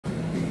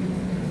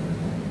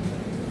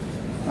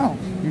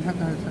You have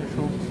that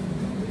sexual.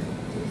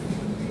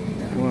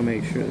 I want to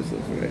make sure this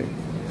looks right.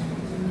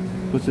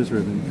 What's this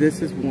ribbon?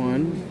 This is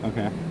one.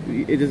 Okay.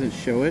 It doesn't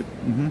show it.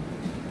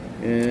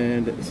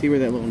 And see where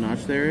that little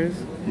notch there is?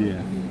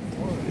 Yeah.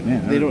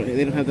 Man, they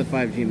don't have the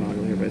 5G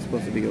model here, but it's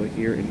supposed to be like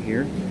here and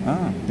here.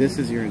 Ah. This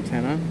is your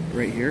antenna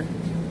right here.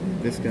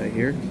 This guy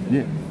here.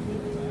 Yeah.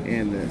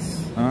 And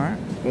this. All right.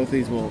 Both of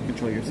these will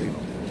control your signal.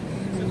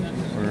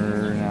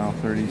 We're now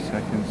 30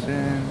 seconds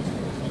in.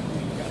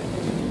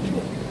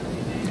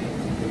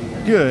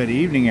 Good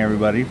evening,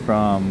 everybody,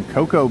 from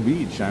Coco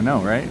Beach. I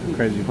know, right?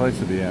 Crazy place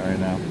to be at right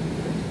now.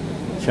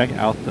 Check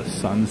out the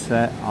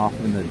sunset off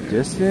in the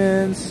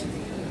distance.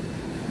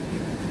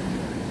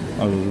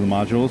 Oh, those are the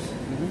modules?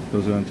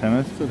 Those are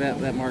antennas? So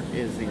that mark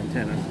is the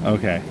antenna.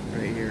 Okay.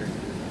 Right here.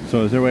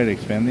 So is there a way to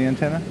expand the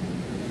antenna?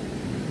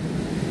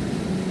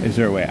 Is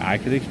there a way I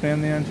could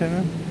expand the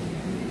antenna?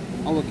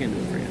 I'll look into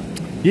it for you.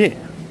 Yeah.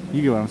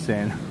 You get what I'm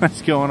saying.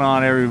 What's going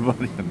on,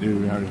 everybody?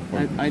 Dude,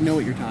 I know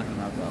what you're talking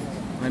about, though.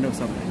 I know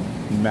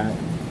something. Matt,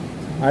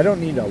 I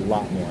don't need a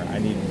lot more. I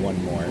need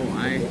one more. Oh,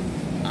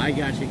 I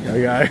got you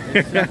covered. Okay.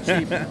 It's not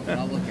cheap, though, but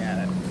I'll look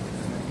at it.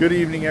 Good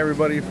evening,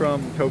 everybody,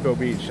 from Coco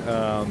Beach.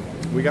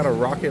 We got a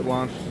rocket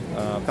launch,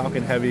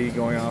 Falcon Heavy,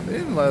 going off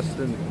in less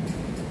than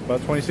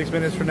about 26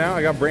 minutes from now.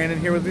 I got Brandon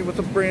here with me. What's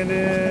up,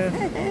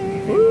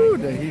 Brandon? Woo!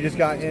 He just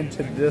got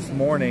into this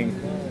morning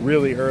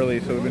really early,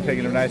 so we've been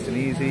taking it nice and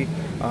easy.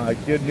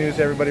 Good news,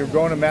 everybody. We're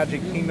going to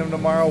Magic Kingdom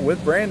tomorrow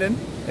with Brandon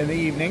in the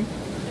evening.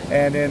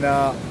 And in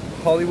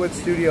Hollywood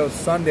Studios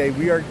Sunday,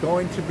 we are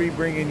going to be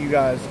bringing you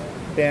guys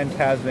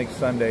Fantasmic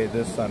Sunday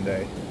this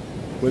Sunday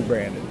with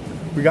Brandon.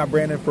 We got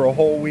Brandon for a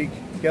whole week.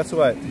 Guess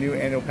what? New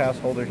annual pass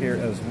holder here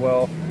as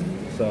well.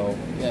 So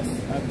yes,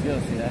 I'm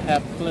guilty. I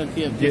have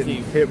plenty of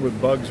getting hit with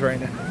bugs right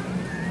now.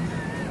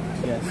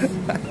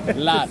 Yes,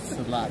 lots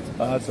of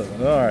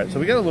them. All right, so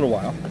we got a little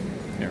while.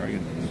 Here, I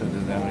can set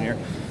this down here.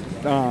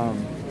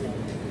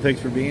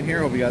 Thanks for being here.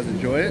 Hope you guys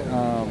enjoy it.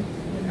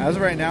 As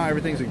of right now,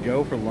 everything's a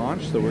go for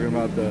launch. So we're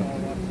about the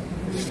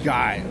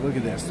sky. Look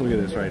at this. Look at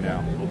this right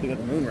now. We got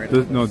the moon right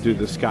now. No, dude,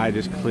 the sky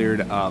just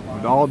cleared up.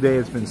 All day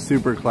it's been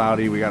super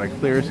cloudy. We got a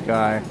clear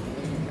sky.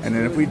 And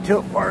then if we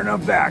tilt far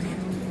enough back,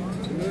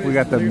 we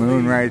got the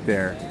moon right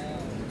there.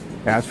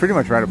 Yeah, it's pretty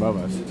much right above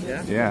us.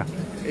 Yeah? Yeah.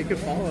 It could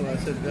follow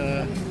us at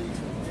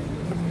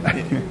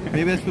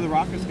maybe that's where the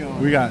rocket's going.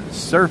 We got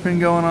surfing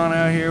going on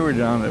out here.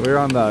 We're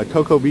on the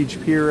Coco Beach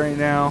pier right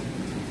now.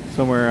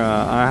 Somewhere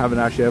I haven't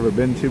actually ever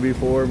been to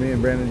before. Me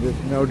and Brandon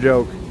just, no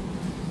joke,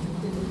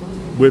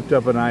 whipped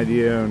up an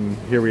idea and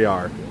here we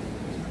are.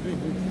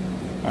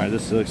 All right,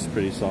 this looks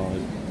pretty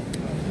solid.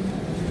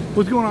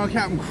 What's going on,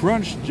 Captain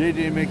Crunch?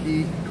 JJ,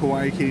 Mickey,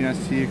 Kawaii Kitty, nice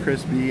to see you.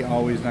 Chris B,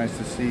 always nice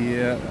to see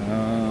you.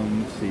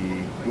 Let's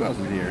see, who else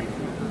is here?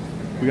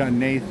 We got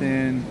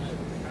Nathan.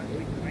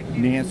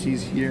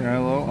 Nancy's here.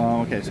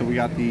 Hello. Okay, so we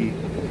got the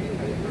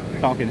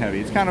Falcon Heavy.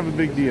 It's kind of a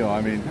big deal.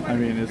 I mean,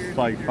 it's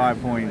like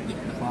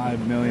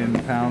 5.5 million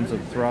pounds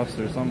of thrust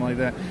or something like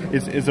that.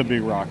 It's a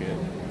big rocket.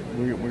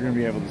 We're going to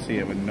be able to see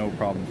it with no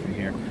problem from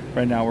here.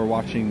 Right now, we're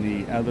watching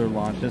the other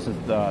launch. This is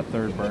the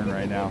third burn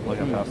right now. Look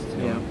how fast it's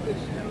going.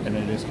 Yeah. And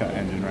it just cut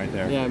engine right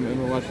there. Yeah, I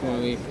remember watching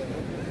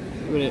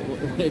when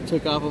it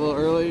took off a little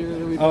earlier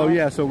than we thought. Oh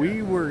yeah, so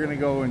we were going to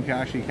go and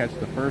actually catch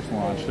the first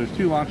launch. There's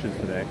 2 launches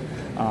today.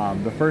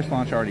 The first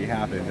launch already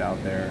happened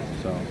out there.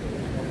 So,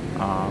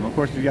 of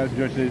course, if you guys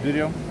enjoyed today's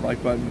video,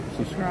 like button,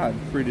 subscribe,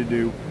 free to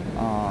do.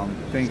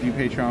 Thank you,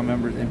 Patreon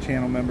members and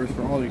channel members,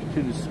 for all your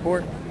continued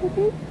support.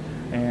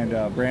 And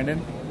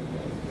Brandon,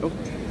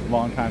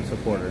 longtime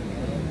supporter.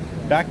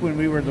 Back when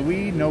we were the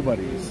wee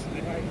nobodies.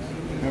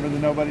 Remember the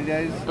nobody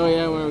days? Oh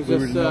yeah, when it was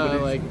just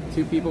like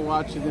 2 people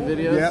watching the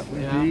videos? Yep.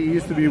 Yeah. He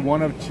used to be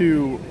one of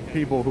 2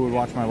 people who would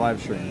watch my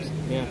live streams.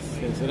 Yes,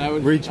 and I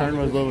would... Return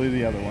was literally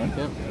the other one.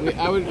 Yep.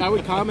 I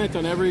would comment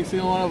on every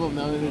single one of them,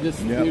 though, and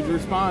just you'd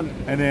respond.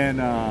 And then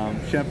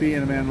Shempy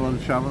and Amanda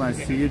Loves Travel, nice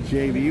to see you.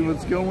 JB,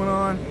 what's going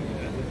on?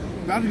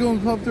 About to go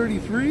in Club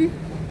 33?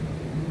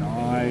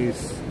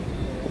 Nice.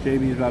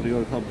 JB's about to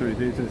go to Club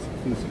 33. It's an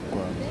exclusive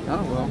club.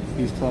 Oh, well.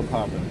 He's club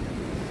hopping.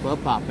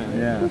 Club popping.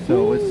 Yeah,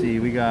 so let's see.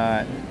 We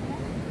got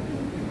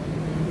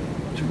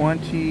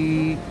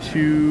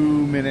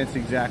 22 minutes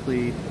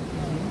exactly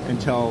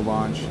until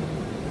launch.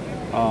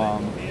 I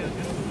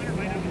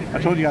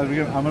told you guys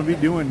I'm going to be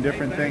doing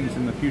different things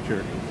in the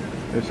future.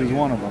 This is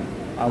one of them.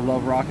 I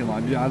love rocket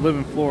launches. I live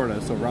in Florida,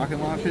 so rocket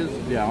launches,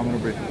 yeah, I'm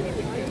going to be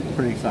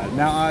pretty excited.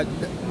 Now,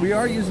 we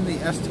are using the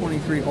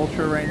S23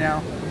 Ultra right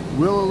now.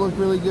 Will it look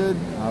really good?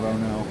 I don't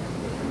know.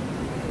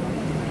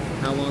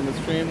 How long the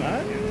stream?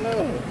 I don't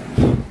know.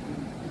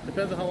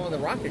 Depends on how long the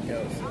rocket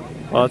goes.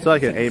 Well, it's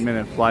like an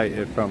 8-minute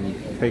flight from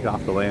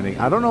takeoff to landing.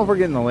 I don't know if we're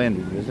getting the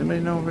landing. Does anybody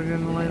know if we're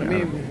getting the landing?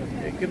 I mean,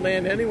 it could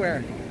land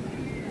anywhere.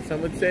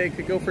 Some would say it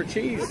could go for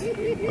cheese. Look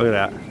at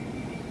that.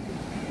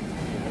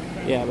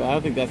 Yeah, but I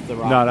don't think that's the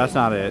rocket. No, that's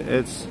not it.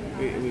 It's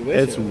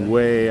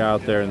way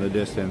out there in the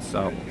distance.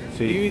 So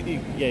see, you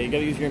got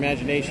to use your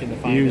imagination to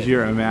find it. Use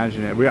your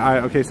imagination.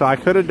 Okay, so I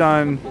could have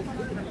done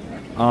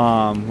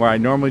where I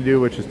normally do,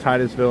 which is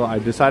Titusville. I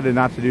decided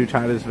not to do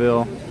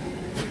Titusville.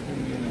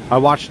 I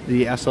watched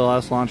the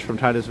SLS launch from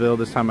Titusville.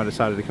 This time I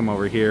decided to come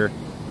over here.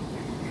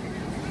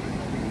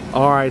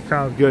 All right,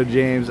 sounds good,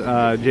 James.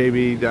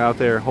 JB out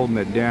there holding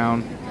it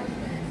down.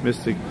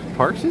 Mystic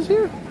Parks is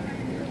here?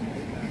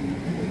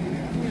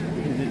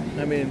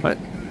 I mean, what?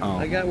 Oh.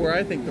 I got where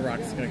I think the rock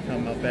is going to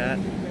come up at.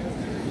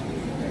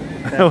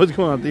 What's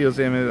going on, Theo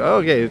Sam?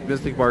 Okay,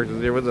 Mystic Parks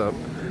is here. What's up?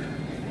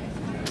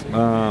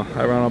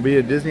 Hi, Ron. I'll be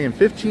at Disney in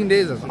 15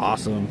 days. That's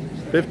awesome.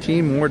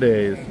 15 more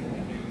days.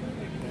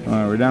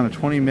 We're down to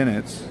 20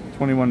 minutes.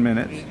 21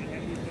 minutes.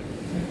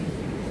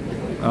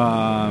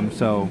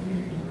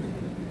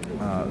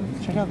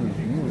 Check out this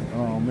view.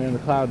 Oh man, the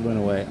clouds went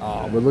away.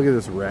 Oh, but look at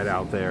this red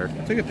out there.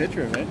 I took a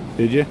picture of it.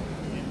 Did you?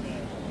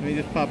 Let me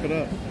just pop it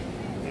up.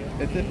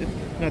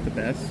 It's not the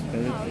best,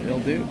 but it'll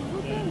do.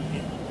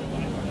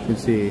 You can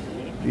see,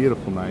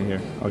 beautiful night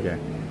here. Okay.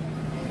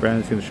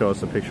 Brandon's going to show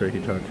us a picture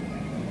he took.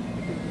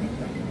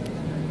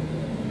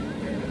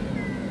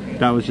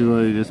 That was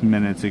literally just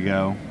minutes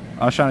ago.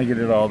 I was trying to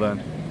get it all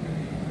done.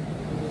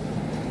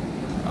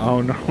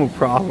 Oh, no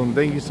problem.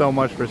 Thank you so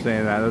much for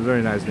saying that. That was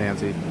very nice,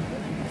 Nancy.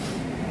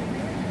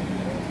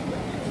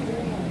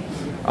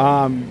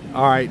 All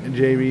right,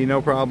 JB,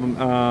 no problem.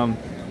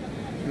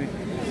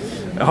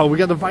 Oh, we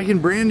got the Viking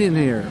Brandon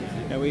here.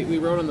 Yeah, we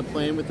rode on the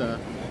plane with the...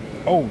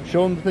 Oh,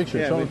 show him the picture.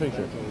 Yeah, show him the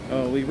picture.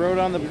 Oh, we rode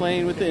on the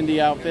plane with the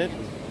Indy outfit.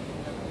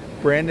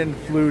 Brandon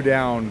flew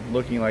down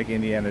looking like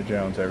Indiana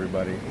Jones,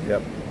 everybody.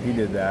 Yep, he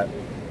did that.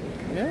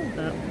 Yeah.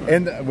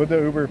 And what did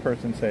the Uber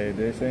person say? Did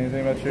they say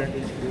anything about you?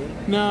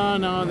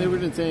 No, they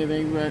didn't say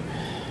anything, but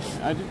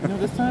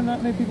this time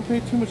not many people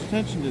paid too much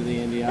attention to the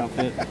Indy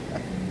outfit.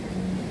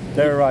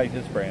 They're right,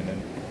 it's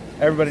Brandon.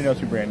 Everybody knows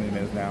who Brandon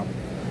is now.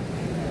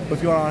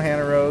 What's going on,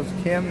 Hannah Rose?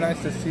 Kim,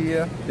 nice to see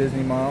you.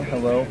 Disney Mom,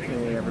 hello.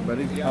 Hey,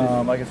 everybody.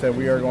 Like I said,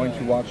 we are going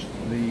to watch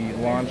the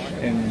launch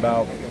in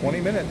about 20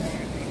 minutes.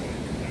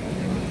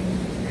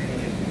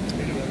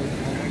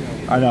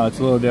 I know, it's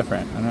a little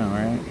different. I know,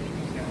 right?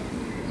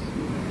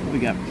 We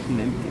got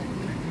plenty.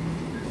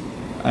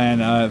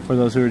 And for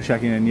those who are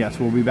checking in, yes,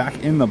 we'll be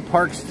back in the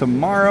parks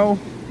tomorrow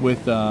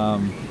with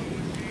 19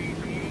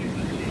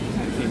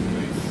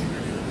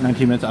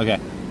 minutes. Okay.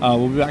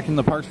 We'll be back in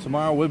the parks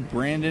tomorrow with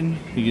Brandon.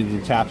 He gets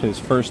to tap his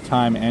first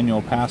time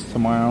annual pass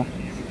tomorrow.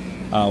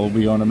 We'll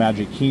be going to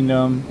Magic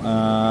Kingdom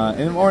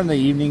or in the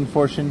evening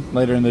portion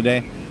later in the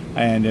day.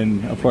 And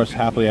then, of course,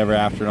 Happily Ever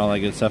After and all that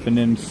good stuff. And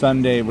then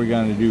Sunday, we're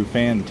going to do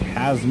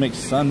Fantasmic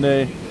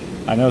Sunday.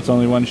 I know it's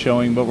only one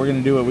showing, but we're going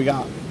to do it. We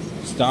got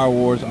Star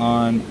Wars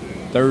on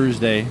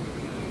Thursday.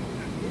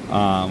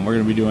 We're going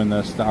to be doing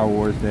the Star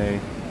Wars Day.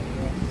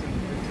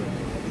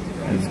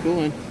 It's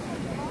going.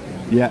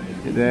 Yeah,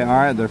 they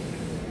are. Their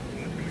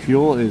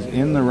fuel is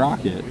in the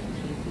rocket.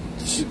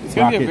 It's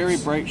going to be a very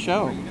bright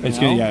show. It's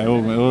going to, yeah, it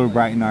will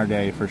brighten our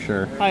day for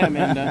sure. Hi,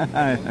 Amanda.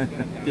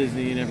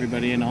 Disney and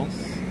everybody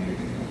else.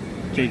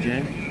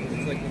 JJ.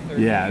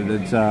 Yeah,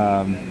 that's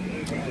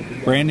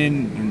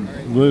Brandon.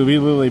 We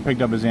literally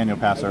picked up his annual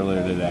pass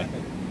earlier today.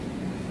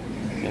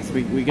 Yes,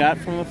 we got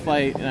from the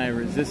flight, and I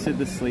resisted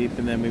the sleep,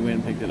 and then we went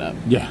and picked it up.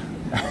 Yeah,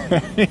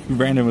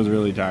 Brandon was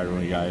really tired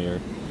when we got here,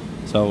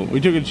 so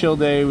we took a chill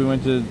day. We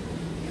went to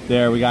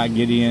there. We got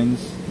Gideon's.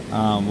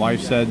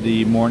 Wife said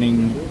the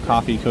morning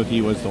coffee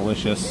cookie was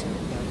delicious.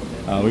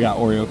 We got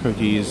Oreo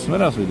cookies.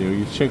 What else we do? We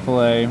used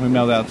Chick-fil-A. We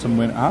mailed out some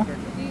Huh?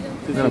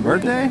 Is that a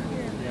birthday?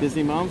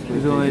 Disney Mom's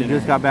birthday. We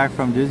just got back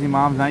from Disney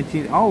Mom's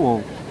 19. Oh,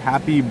 well,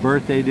 happy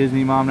birthday,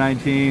 Disney Mom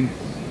 19.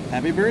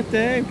 Happy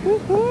birthday.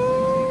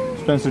 Woo-hoo.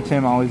 Spencer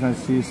Tim, always nice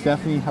to see you.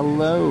 Stephanie,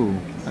 hello.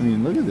 I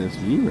mean, look at this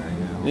view right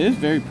now. It is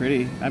very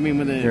pretty. I mean,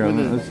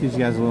 let's teach you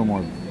guys a little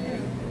more.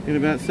 In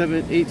about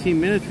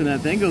 18 minutes when that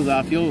thing goes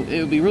off,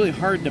 it'll be really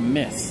hard to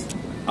miss.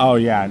 Oh,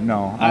 yeah,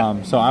 no.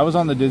 So I was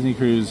on the Disney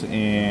cruise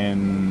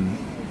in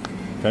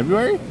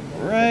February?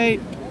 Right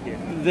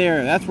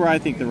there. That's where I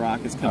think the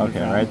rock is coming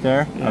from. Okay, right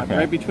there? Yeah, okay.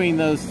 Right between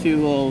those two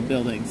little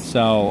buildings.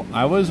 So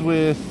I was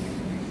with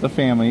the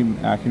family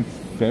back in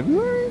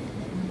February?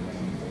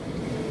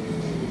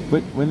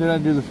 When did I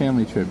do the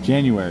family trip?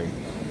 January.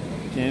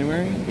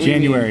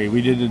 January.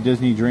 We did a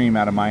Disney Dream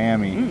out of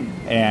Miami.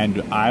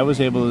 And I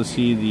was able to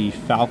see the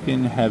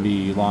Falcon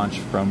Heavy launch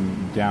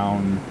from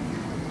down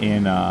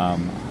in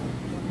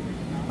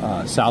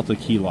south of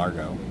Key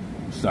Largo.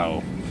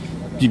 So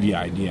give you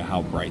an idea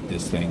how bright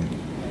this thing.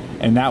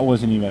 And that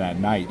wasn't even at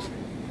night.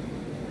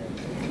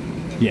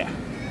 Yeah.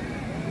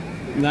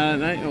 Not at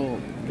night? Oh.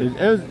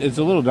 It's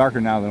a little darker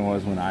now than it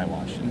was when I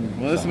watched it.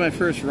 Well, this is my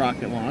first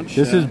rocket launch.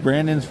 This is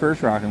Brandon's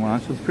first rocket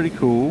launch. It's pretty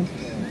cool.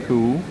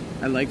 Cool.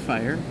 I like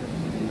fire.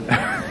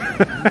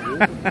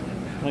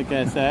 Like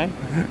I say.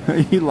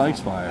 He likes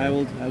fire. I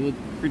will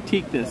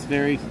critique this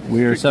very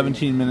We are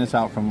 17 minutes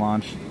out from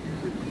launch.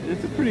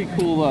 It's a pretty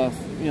cool,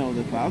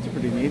 the clouds are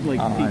pretty neat. Like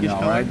pinkish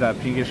color. Right? That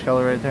pinkish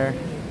color right there.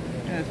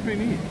 Yeah, it's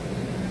pretty neat.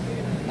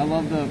 I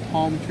love the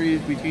palm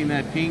trees between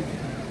that pink.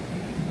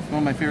 It's one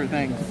of my favorite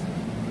things.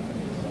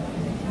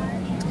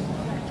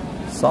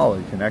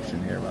 Solid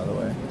connection here, by the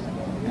way.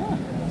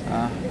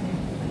 Yeah.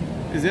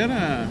 Is that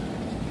a...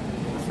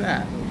 What's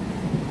that?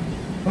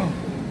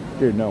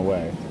 Dude, no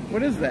way.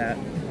 What is that?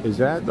 Is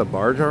that the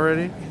barge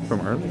already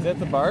from earlier? Is that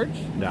the barge?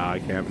 No, I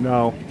can't.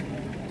 No.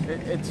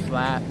 It's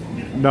flat.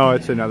 No,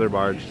 it's another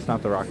barge. It's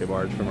not the rocket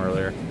barge from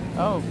earlier.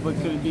 Oh, but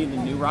could it be the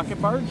new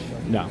rocket barge?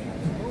 No.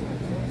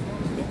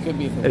 It could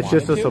be if It's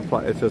just a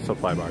supply. It's a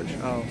supply barge.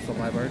 Oh,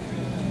 supply barge.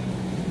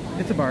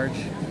 It's a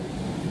barge.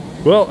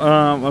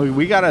 Well,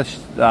 we got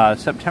a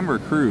September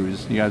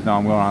cruise. You guys know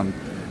I'm going on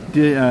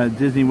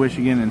Disney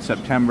Michigan in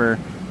September,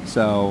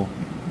 so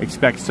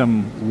expect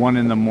some 1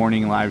 in the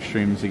morning live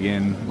streams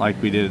again, like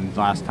we did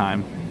last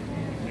time.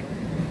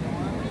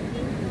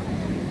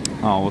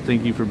 Oh well,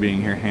 thank you for being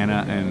here,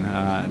 Hannah. And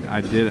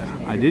I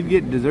did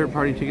get dessert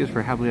party tickets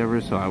for Happily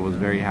Ever, so I was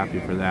very happy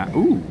for that.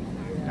 Ooh,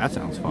 that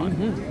sounds fun.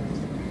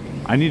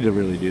 Mm-hmm. I need to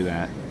really do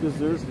that.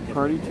 Dessert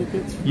party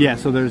tickets? Yeah,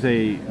 so there's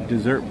a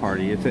dessert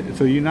party.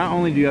 So you not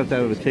only do you have to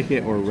have a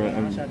ticket or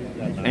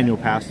annual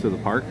pass to the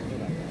park,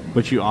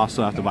 but you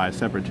also have to buy a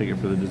separate ticket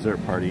for the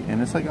dessert party,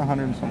 and it's like $100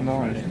 and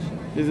something.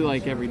 Is it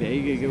like every day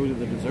you go to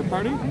the dessert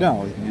party?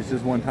 No, it's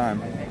just one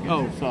time.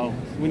 Oh, so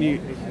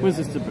when's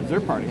this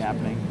dessert party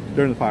happening?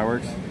 During the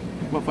fireworks.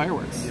 What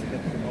fireworks?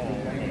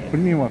 What do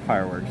you mean what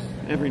fireworks?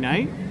 Every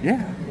night?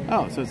 Yeah.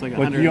 Oh, so it's like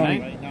 100 a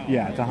night?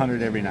 Yeah, it's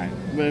 100 every night.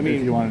 But I mean,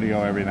 if you wanted to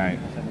go every night.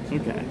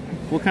 Okay.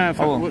 What kind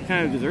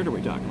of dessert are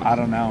we talking about? I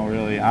don't know,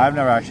 really. I've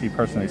never actually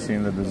personally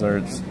seen the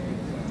desserts,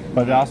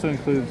 but it also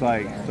includes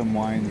like some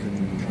wines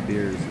and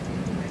beers.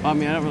 Well, I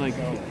mean, I don't really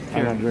care.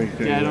 I don't drink.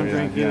 Yeah, I don't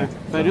drink either.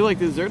 But I do like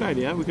the dessert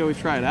idea. We could always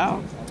try it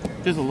out.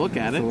 Just a look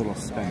at it. It's a little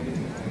spendy.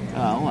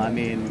 Well, I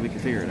mean, we can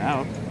figure it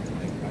out.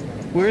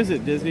 Where is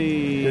it?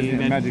 Disney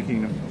Magic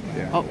Kingdom.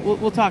 Yeah. Oh,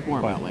 we'll talk more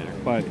about it later.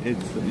 But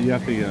you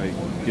have to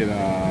get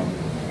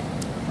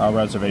a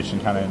reservation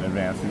kind of in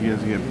advance. You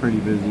guys get pretty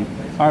busy.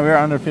 All right, we're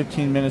under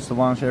 15 minutes to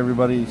launch,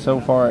 everybody. So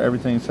far,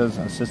 everything says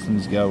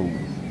systems go.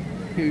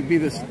 He would be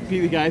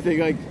the guy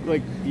that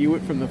like view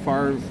it from the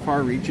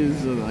far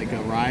reaches of like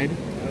a ride,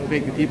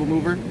 make the people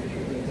mover.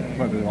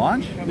 What, the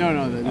launch?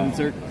 No, the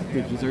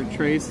dessert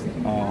trays.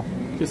 Oh.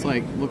 Just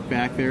like look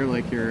back there,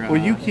 like you're. Well,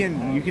 you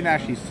can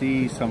actually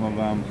see some of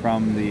them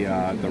from the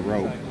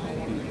rope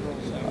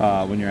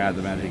when you're at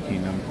the Magic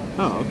Kingdom.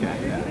 Oh, okay.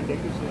 Yeah.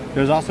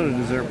 There's also a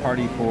dessert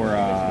party for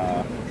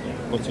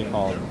what's it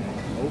called?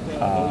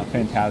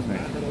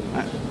 Fantasmic.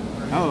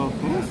 Well,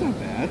 that's not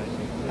bad.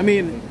 I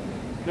mean,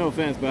 no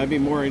offense, but I'd be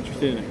more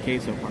interested in a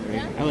queso party.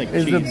 I like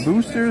cheese. Is the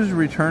boosters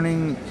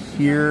returning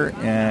here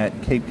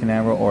at Cape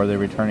Canaveral, or are they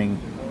returning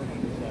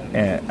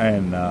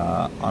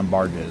on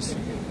barges?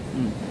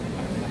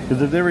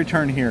 Because if they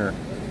return here,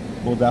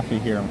 we'll definitely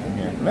hear them from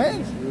here.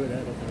 Man,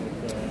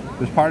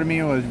 there's part of me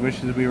who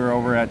wishes we were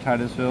over at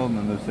Titusville, and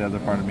then there's the other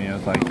part of me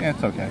that's like,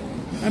 it's okay.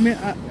 I mean,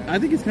 I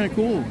think it's kind of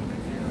cool.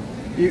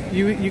 You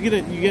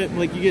get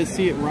to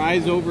see it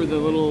rise over the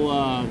little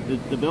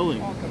the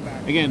building.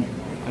 Again,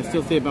 I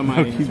still stay by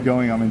my. Keep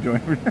going. I'm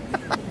enjoying it.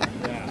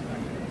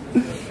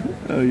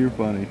 Oh, you're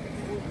funny.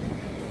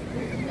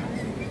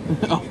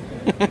 Oh.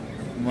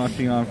 I'm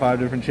watching on 5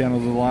 different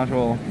channels of launch.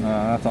 Well,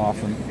 that's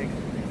awesome.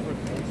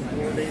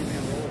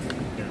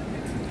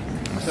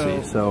 Let's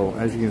see. So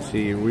as you can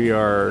see,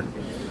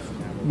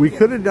 we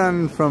could have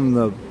done from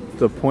the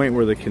point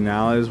where the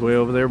canal is way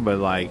over there, but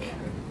like,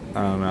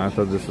 I don't know, I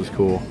thought this was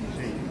cool.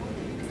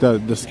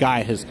 The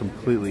sky has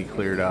completely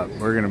cleared up.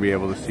 We're gonna be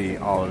able to see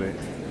all of it.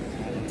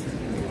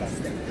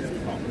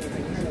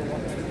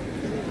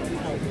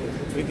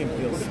 We can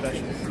feel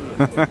special.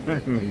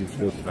 You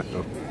feel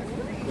special.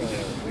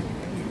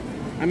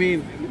 I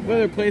mean, what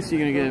other place are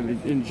you gonna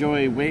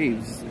enjoy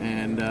waves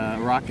and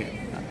rocket?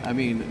 I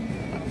mean,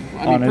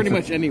 pretty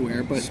much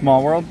anywhere. But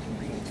Small World.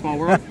 Small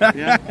World,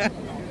 yeah.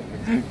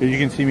 You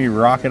can see me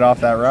rocket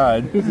off that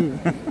ride.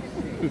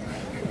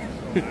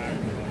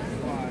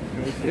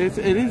 It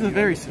is a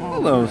very small.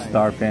 Hello, ride.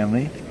 Star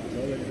Family.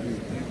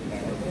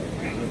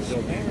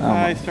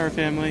 Hi, Star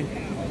Family.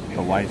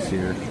 The white's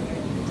here.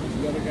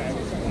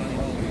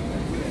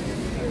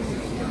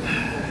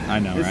 I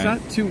know, it's right?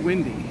 Not too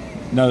windy.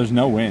 No, there's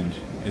no wind.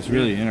 It's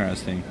really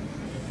interesting.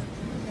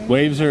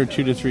 Waves are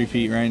 2 to 3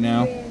 feet right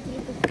now.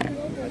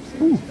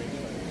 Ooh.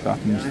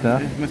 Dropping your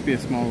stuff. It must be a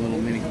small little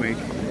mini quake.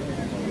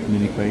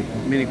 Mini quake.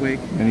 Mini quake.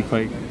 Mini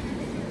quake.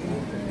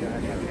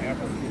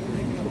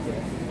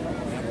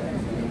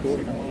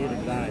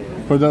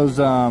 For those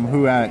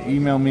who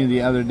emailed me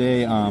the other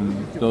day,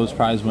 those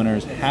prize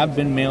winners have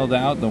been mailed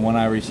out. The one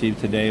I received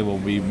today will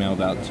be mailed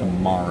out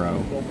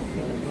tomorrow.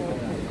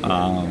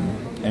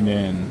 And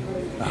then,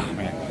 oh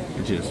man,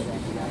 it just.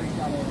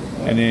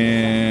 And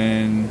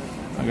then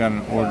I got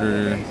an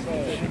order.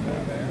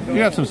 We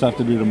got some stuff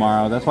to do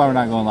tomorrow. That's why we're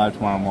not going live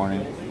tomorrow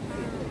morning.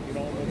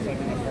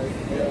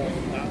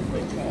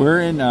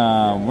 We're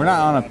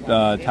not on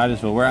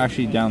Titusville. We're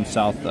actually down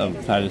south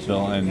of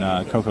Titusville in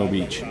Coco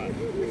Beach.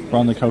 We're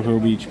on the Coco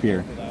Beach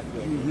pier.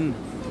 Mm-hmm.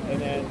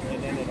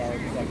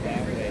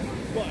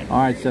 All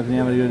right, Stephanie,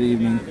 have a good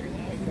evening.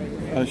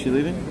 Oh, is she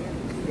leaving?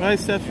 Bye,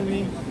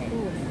 Stephanie.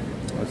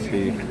 Let's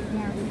see.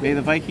 May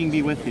the Viking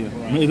be with you.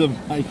 May the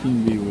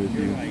Viking be with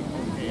you.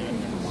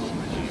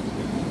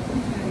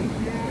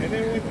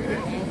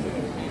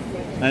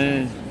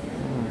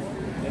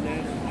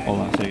 Hold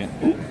on a second.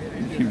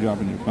 You keep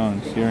dropping your phone,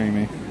 it's scaring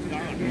me.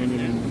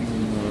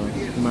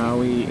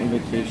 Maui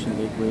Invitation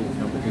Big Wave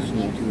Competition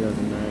in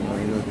 2009.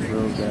 Lewno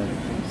drove that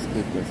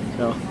escaped us and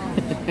fell.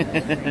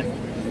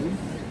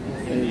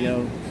 There you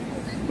go.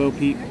 Bo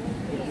Peep.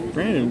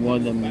 Brandon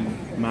won the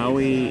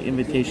Maui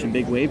Invitation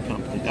Big Wave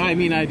Competition. I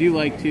mean, I do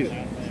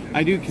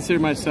consider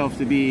myself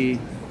to be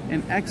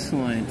an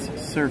excellent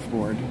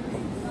surfboard.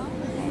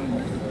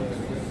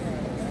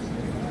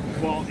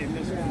 Well, in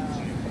this one.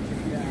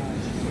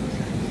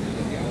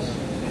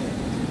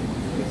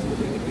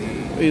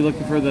 Are you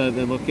looking for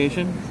the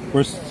location?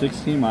 We're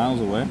 16 miles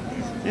away.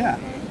 Yeah.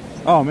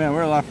 Oh man,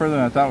 we're a lot further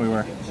than I thought we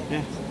were.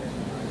 Yeah.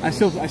 I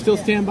still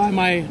stand by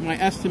my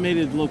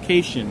estimated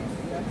location.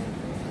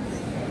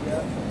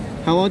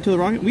 How long till the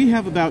rocket? We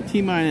have about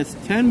T-minus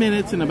 10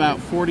 minutes and about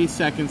 40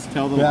 seconds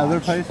till the launch. Other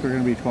place, we're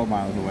going to be 12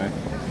 miles away.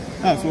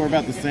 Oh, so we're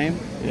about the same?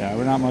 Yeah,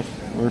 we're not much.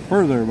 We're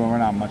further, but we're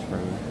not much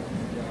further.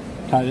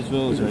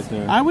 Titusville is right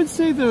there. I would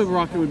say the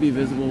rocket would be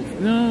visible.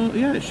 No,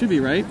 yeah, it should be,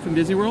 right? From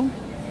Disney World?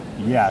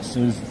 Yes,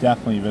 it is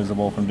definitely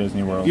visible from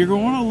Disney World. You're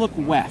going to look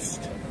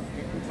west.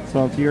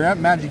 So if you're at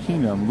Magic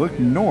Kingdom, look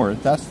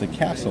north, that's the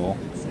castle,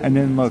 and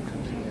then look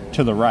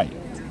to the right.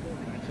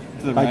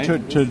 To the like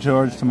right?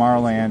 towards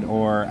Tomorrowland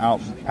or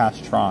out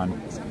past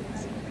Tron.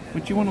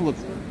 But you want to look...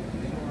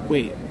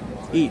 Wait.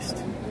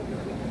 East.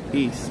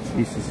 East.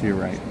 East is to your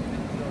right.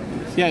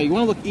 Yeah, you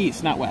want to look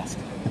east, not west.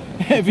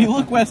 If you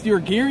look west, you're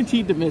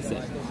guaranteed to miss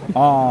it.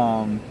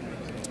 Oh,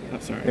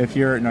 sorry. If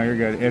you're... No, you're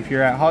good. If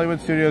you're at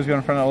Hollywood Studios, go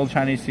in front of the Old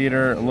Chinese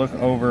Theater, look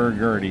over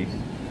Gertie.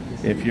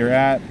 If you're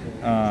at...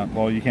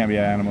 well, you can't be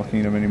at Animal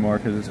Kingdom anymore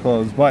because it's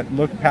closed, but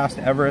look past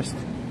Everest.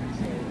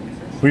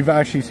 We've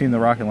actually seen the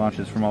rocket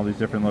launches from all these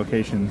different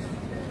locations.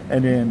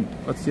 And then,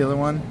 what's the other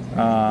one?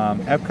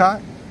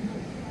 Epcot.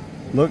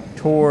 Look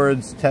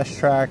towards Test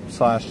Track /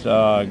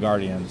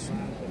 Guardians.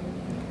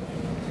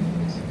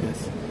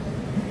 Yes.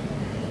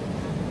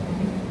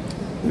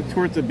 Look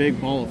towards a big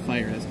ball of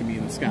fire that's going to be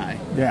in the sky.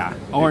 Yeah.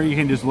 Or you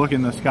can just look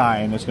in the sky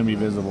and it's going to be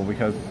visible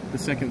because... The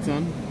second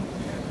sun?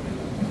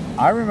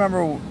 I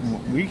remember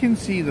we can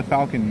see the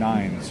Falcon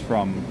 9s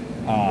from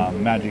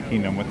Magic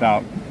Kingdom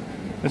without...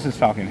 This is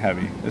Falcon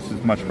Heavy. This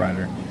is much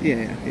brighter.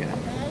 Yeah.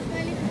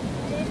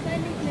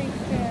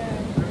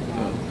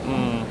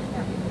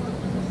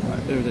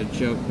 There's a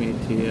joke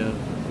made to you.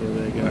 There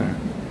they go.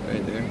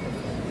 Right there.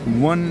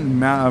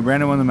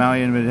 Brandon won the Maui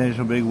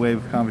Invitational Big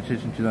Wave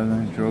Competition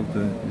 2009. Drove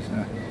the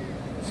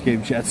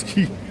escape jet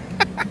ski.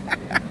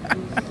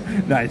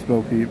 Nice,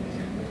 Bo Peep.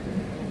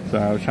 So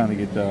I was trying to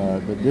get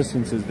the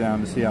distances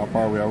down to see how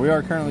far we are. We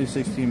are currently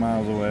 16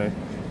 miles away.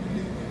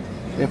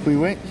 If we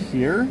went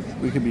here,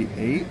 we could be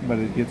 8, but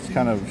it gets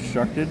kind of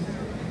obstructed.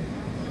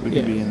 We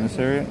could be in this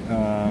area.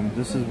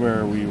 This is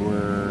where we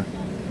were.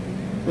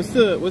 What's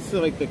the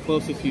like the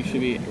closest you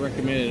should be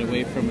recommended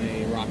away from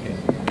a rocket?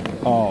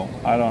 Oh,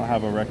 I don't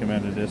have a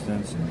recommended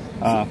distance.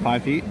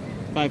 5 feet.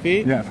 5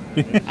 feet? Yeah.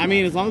 I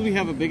mean, as long as we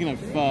have a big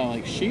enough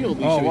like shield,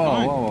 we should be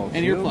fine.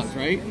 And earplugs,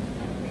 right?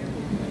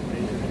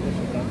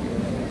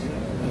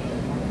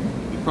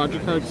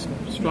 Project card's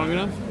strong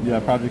enough? Yeah,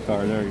 project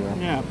car. There you go.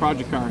 Yeah,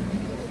 project card.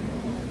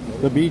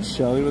 The beach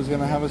Shelly was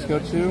going to have us go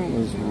to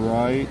was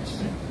right...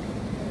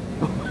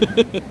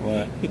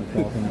 What?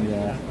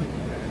 Yeah.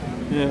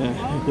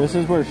 Yeah. This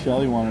is where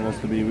Shelly wanted us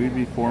to be. We'd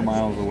be 4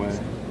 miles away.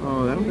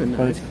 Oh, that would be nice.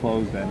 But it's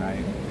closed at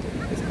night.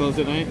 It's closed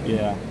at night?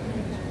 Yeah.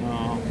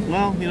 Oh,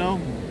 well, you know,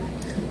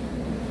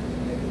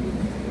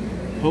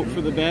 hope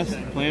for the best,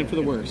 plan for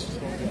the worst.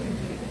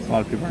 A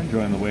lot of people are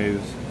enjoying the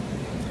waves.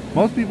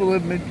 Most people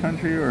live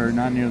mid-country or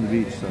not near the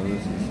beach, so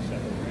this is...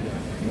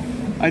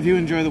 I do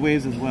enjoy the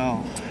waves as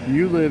well.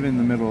 You live in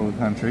the middle of the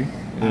country.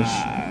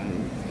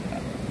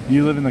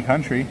 You live in the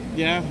country.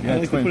 Yeah, I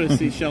like to put a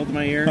seashell to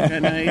my ear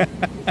at night.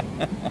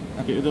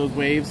 Hear those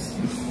waves.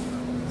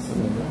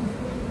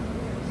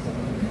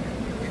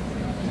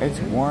 It's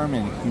warm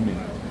and humid.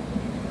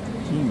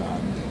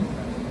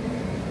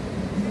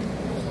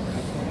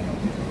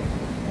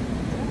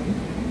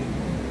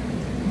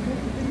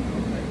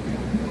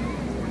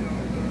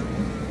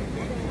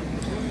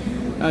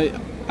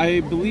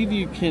 I believe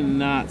you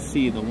cannot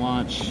see the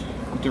launch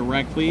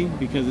directly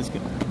because it's,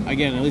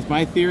 again, at least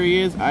my theory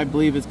is, I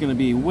believe it's going to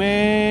be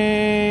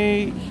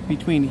way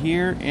between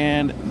here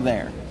and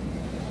there.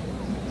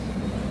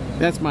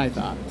 That's my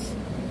thoughts.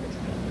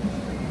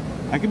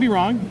 I could be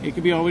wrong. It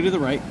could be all the way to the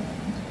right.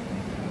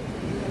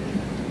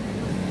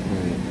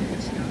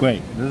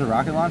 Wait, there's a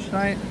rocket launch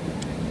tonight?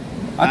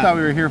 I thought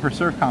we were here for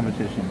surf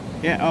competition.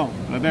 Yeah, oh,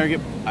 I better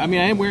get... I mean,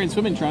 I am wearing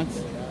swimming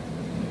trunks.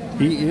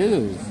 He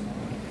is.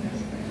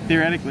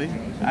 Theoretically,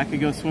 I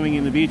could go swimming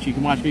in the beach. You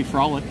can watch me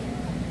frolic.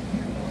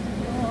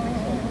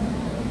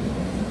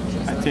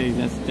 I tell you,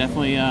 that's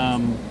definitely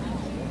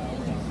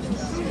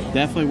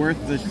definitely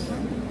worth the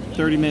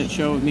 30-minute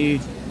show of me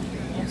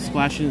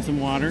splashing in some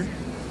water.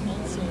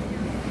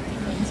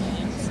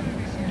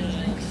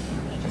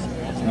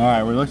 All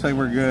right, well, it looks like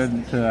we're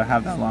good to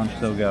have that launch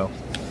still go.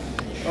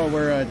 Oh,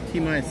 we're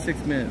T-minus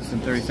 6 minutes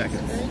and 30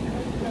 seconds.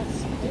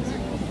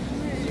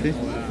 See?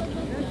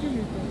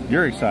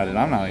 You're excited.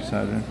 I'm not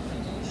excited.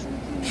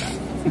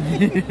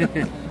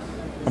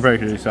 I'm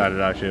pretty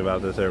excited actually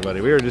about this, everybody.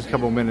 We were just a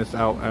couple minutes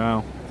out. I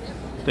know.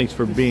 Thanks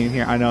for being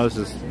here. I know this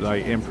is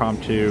like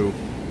impromptu,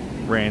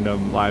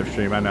 random live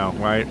stream. I know,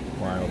 right?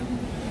 Wild.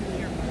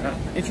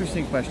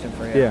 Interesting question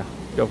for you. Yeah,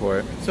 go for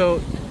it.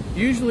 So,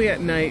 usually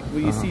at night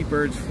when you see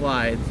birds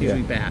fly, it's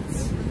usually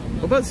bats.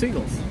 What about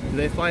seagulls? Do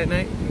they fly at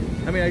night?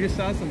 I mean, I just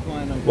saw some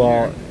flying over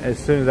Well, there. as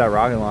soon as that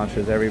rocket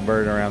launches, every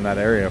bird around that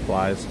area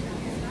flies.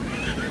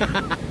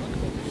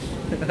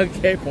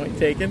 Okay, point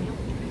taken.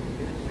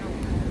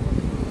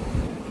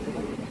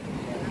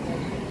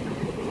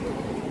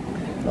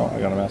 Oh, I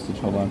got a message.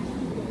 Hold on.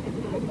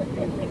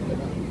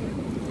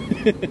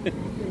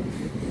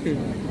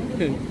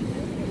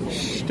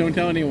 Shh, don't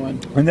tell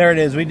anyone. And there it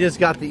is. We just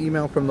got the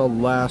email from the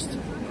last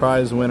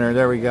prize winner.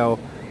 There we go.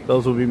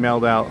 Those will be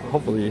mailed out.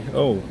 Hopefully.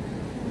 Oh.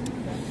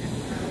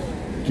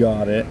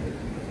 Got it.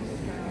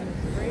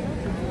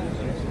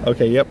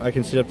 Okay, yep, I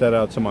can ship that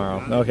out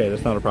tomorrow. Okay,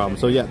 that's not a problem.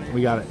 So yeah,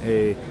 we got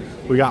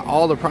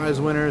all the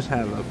prize winners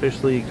have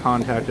officially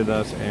contacted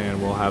us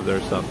and we'll have their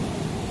stuff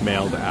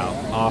mailed out.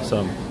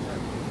 Awesome.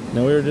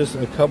 Now we're just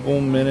a couple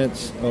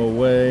minutes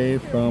away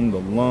from the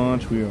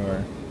launch. We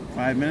are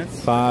 5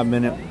 minutes? 5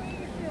 minute.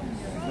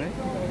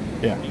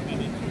 Yeah.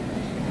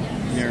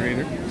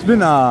 Narrator. It's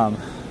been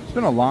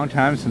a long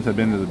time since I've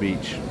been to the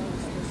beach.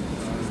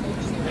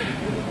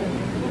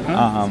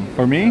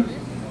 For me,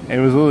 it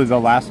was literally the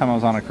last time I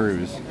was on a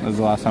cruise. That was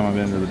the last time I've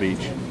been to the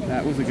beach.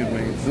 That was a good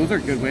wave. Those are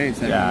good waves.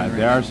 Yeah,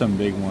 there are some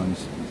big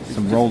ones,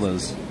 some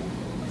rollas.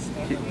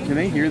 Can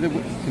they hear the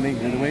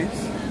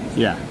waves?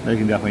 Yeah, they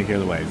can definitely hear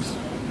the waves.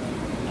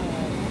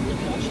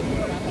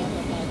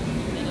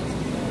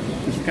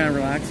 This is kind of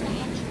relaxing.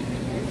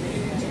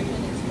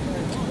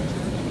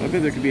 I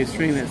bet there could be a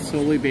stream that's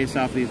solely based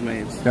off these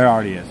waves. There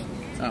already is.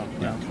 Oh,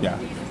 Yeah, yeah.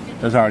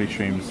 There's already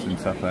streams and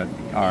stuff that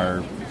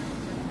are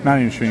not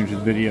even streams,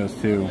 just videos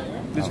too.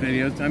 Just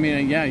videos. I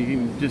mean, yeah, you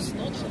can just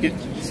get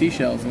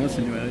seashells and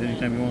listen to it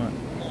anytime you want.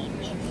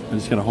 I'm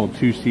just gonna hold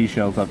 2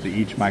 seashells up to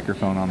each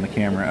microphone on the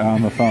camera,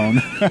 on the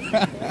phone.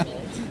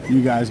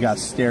 You guys got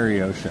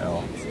stereo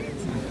show.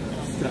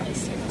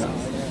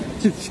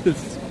 It's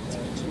just.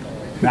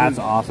 That's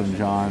awesome,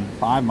 John.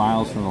 5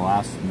 miles from the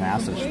last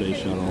NASA space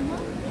shuttle.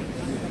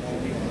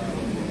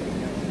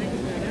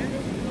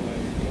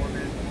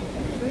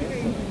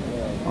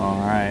 All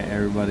right,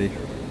 everybody.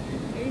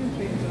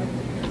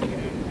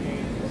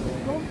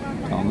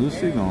 Don't lose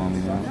signal on me,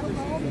 man.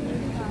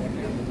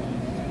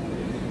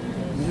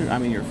 I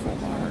mean, you're full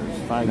bars.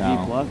 5G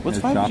No, plus. What's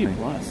it's 5G dropping.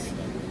 plus?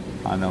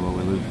 I know, but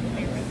we lose.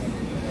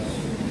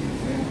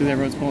 Because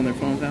everyone's pulling their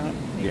phones out.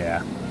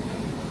 Yeah.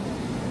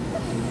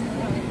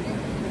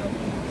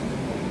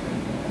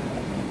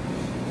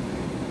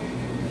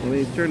 Well,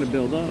 it's starting to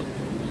build up.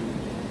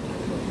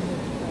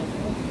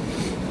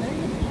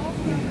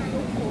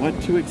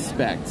 What to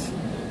expect?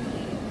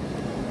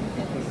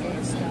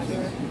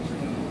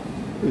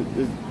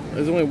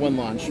 There's only one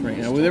launch right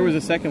now. Well, there was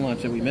a second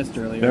launch that we missed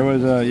earlier. There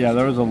was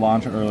a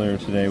launch earlier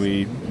today.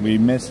 We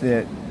missed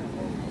it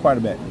quite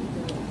a bit.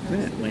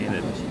 It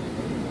landed.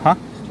 Huh?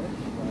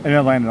 And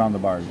it landed on the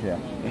barge, yeah.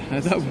 I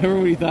thought, remember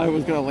when we thought it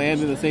was going to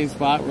land in the same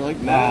spot? We're like,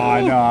 no. Oh,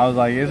 I know. I was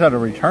like, is that a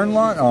return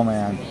launch? Oh,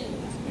 man.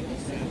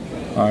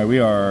 All right, we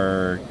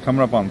are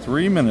coming up on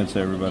 3 minutes,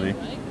 everybody.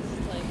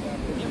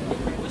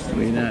 I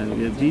mean,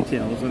 the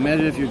details.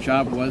 Imagine if your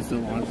job was to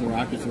launch the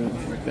rockets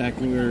back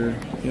when we were,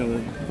 you know,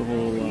 the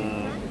whole,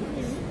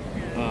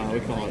 what do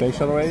you call it? Space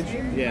shuttle age?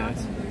 Yeah.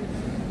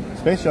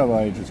 Space shuttle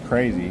age was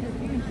crazy.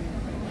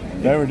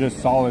 They were just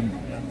solid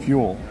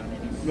fuel.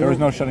 There was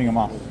no shutting them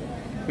off.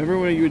 Remember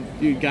when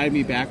you'd guide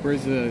me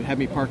backwards to have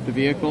me park the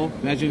vehicle?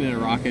 Imagine in a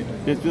rocket.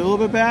 Just a little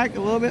bit back, a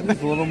little bit back.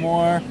 Just a little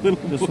more.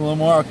 Just a little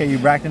more. Okay, you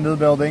backed into the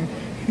building.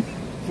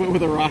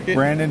 With a rocket.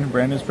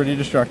 Brandon's pretty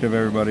destructive,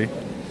 everybody.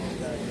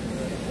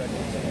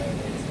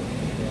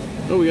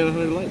 Oh, we got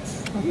 100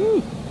 lights.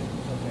 Woo.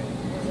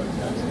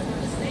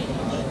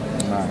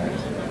 Alright.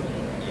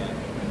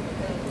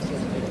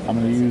 I'm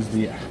going to use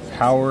the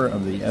power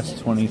of the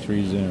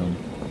S23 zoom.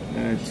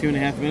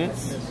 2.5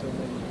 minutes.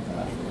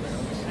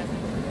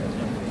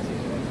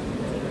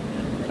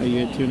 Are you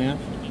at 2.5?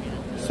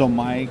 So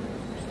my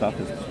stuff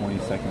is 20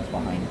 seconds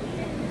behind.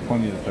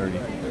 20 to 30.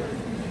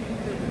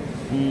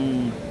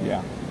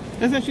 Yeah.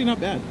 That's actually not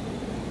bad.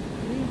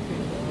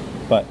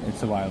 But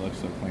it's why it looks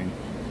so clean.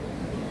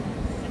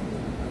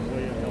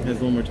 It has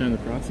a little more time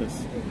to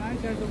process.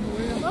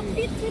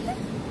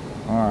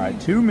 Alright,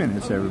 2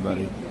 minutes,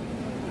 everybody.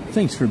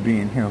 Thanks for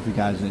being here. Hope you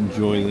guys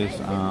enjoy this.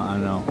 I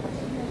know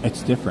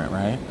it's different,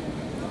 right?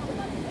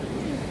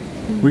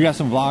 We got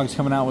some vlogs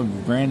coming out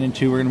with Brandon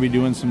too. We're going to be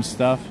doing some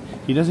stuff.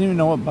 He doesn't even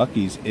know what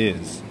Buc-ee's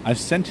is. I've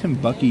sent him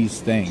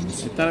Buc-ee's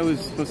things. I thought it was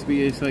supposed to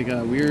be just like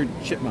a weird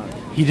chipmunk.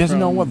 He doesn't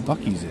know what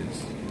Buc-ee's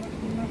is.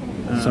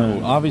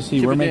 So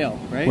obviously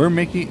we're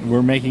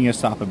making a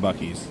stop at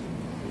Buc-ee's.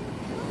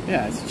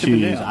 Yeah, it's Chip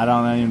and Jeez, Dale. I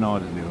don't even know what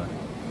to do with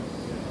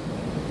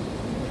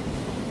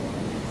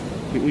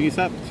it. We can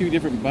stop 2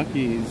 different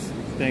Buc-ee's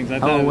things. I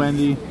Hello, thought it was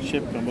Wendy.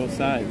 shipped on both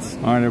sides.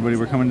 All right, everybody,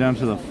 we're coming down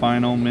to the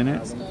final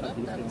minute.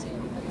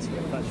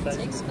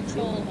 Takes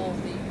control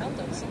of the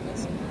countdown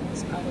sequence.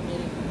 It's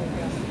automated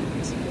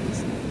choreography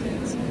sequence,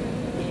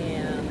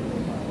 and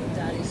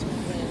that is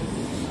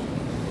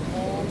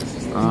when all the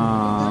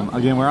systems.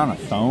 Again, we're on a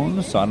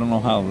phone, so I don't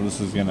know how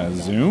this is gonna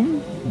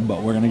zoom,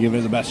 but we're gonna give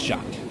it the best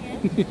shot.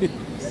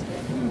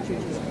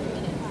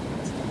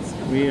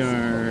 We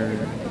are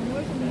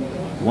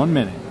 1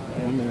 minute,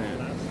 1 minute.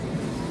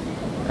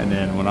 and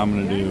then what I'm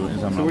gonna do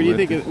is I'm So gonna. where do you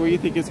lift think where do you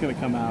think it's gonna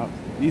come out?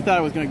 You thought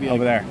it was gonna be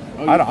over like, there?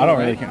 Oh, I don't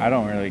right? really. I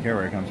don't really care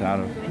where it comes out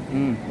of.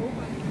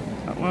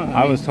 Well,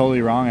 I was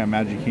totally wrong at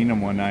Magic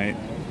Kingdom one night.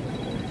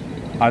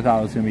 I thought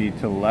it was gonna be to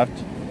the left,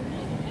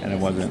 and it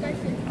wasn't.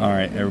 All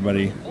right,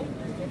 everybody.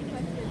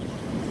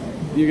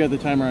 You got the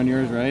timer on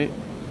yours, right?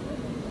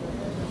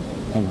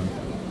 Hold on.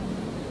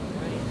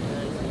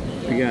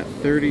 We got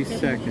 30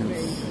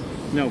 seconds.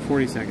 No,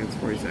 40 seconds.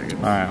 40 seconds.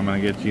 All right, I'm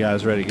gonna get you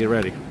guys ready. Get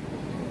ready.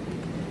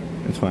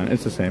 It's fine.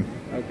 It's the same,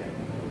 Okay.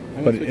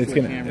 I'm but switch it's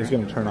to the gonna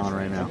camera. turn on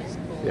right now.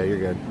 Yeah, you're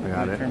good. I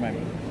got it. Turn my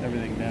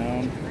everything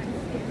down.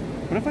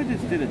 What if I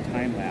just did a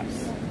time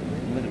lapse?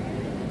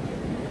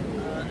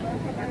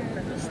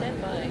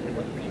 Stand by.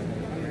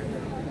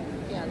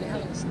 Yeah, they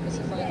haven't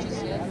specified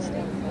just yet.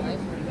 Stand by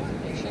for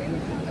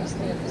information.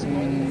 Mostly at this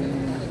point, the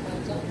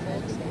countdown,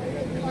 folks.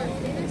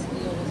 It's the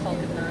over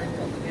Falcon 9,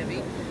 Falcon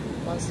Heavy.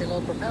 Once they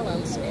load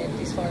propellants and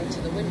this far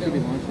into the window, Could be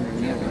launching right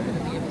they're now, not going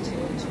to be able to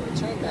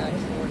return back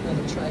for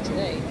another try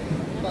today.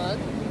 But,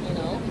 you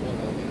know,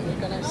 we're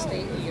going to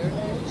stay here,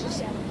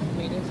 just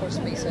waiting for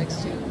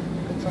SpaceX to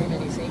confirm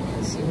anything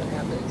and see what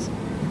happens.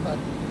 But,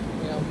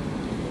 you know,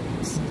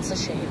 it's a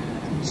shame.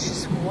 It's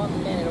just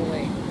 1 minute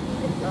away.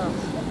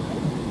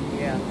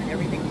 Yeah,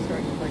 everything's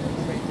starting to like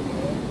trend in the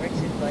wrong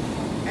direction, but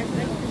as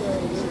I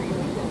was extremely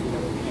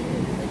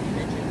like you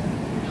mentioned,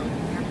 you know,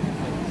 you have to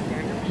like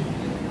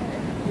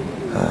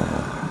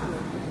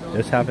stagger.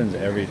 This happens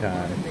every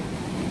time.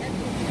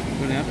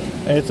 What happened?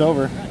 It's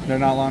over. They're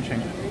not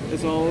launching.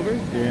 It's all over?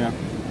 Yeah.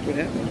 What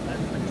happened?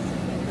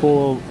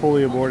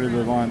 Fully aborted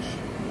the launch.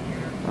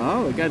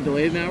 Oh, it got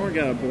delayed an hour,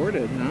 got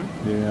aborted, huh?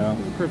 Yeah.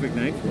 Perfect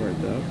night for it,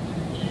 though.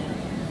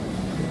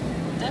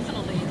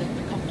 Definitely the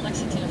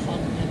complexity of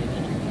Falcon Heavy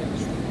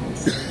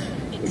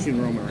We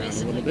can roam around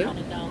a little bit.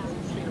 Down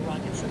 3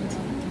 rockets and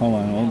Hold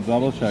on. We'll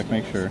double check.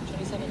 Make sure.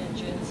 27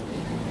 engines.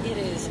 It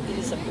is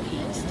a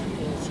beast to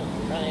build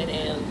some, right?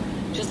 And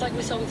just like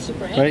we saw with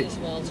Super Heavy Wait. as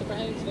well, Super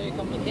Heavy is very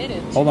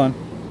complicated. Hold on.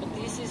 But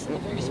this is a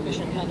very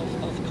special kind of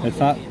It's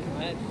not- complicated,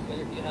 right?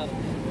 Where you have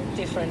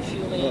different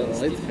fuelings, Oh, the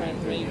lights different are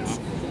on right rates,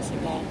 things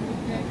like that.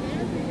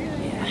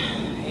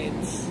 Yeah,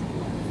 it's...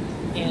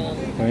 And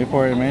Wait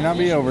for it. It may not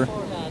be over.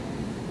 before that,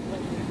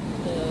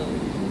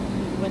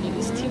 when it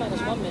is T-1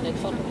 minute,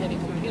 Falcon Heavy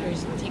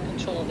computers take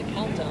control of the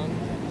countdown.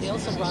 They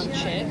also run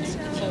checks,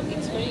 so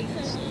it's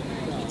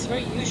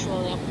very usual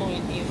at that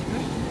point if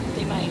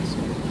they might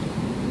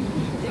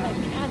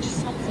catch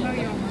something.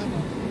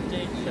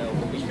 So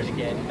we'll be sure to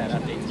get that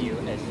update to you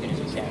as soon as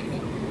we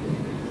can.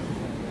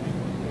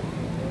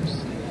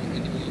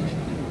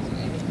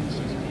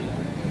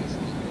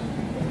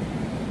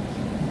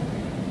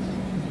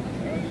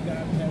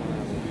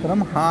 But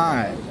I'm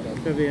hot.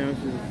 Heavy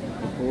ounces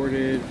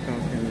aborted,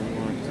 Falcon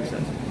launch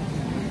successful.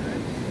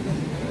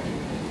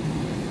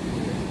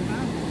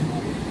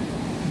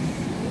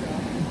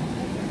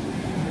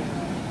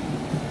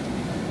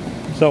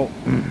 So,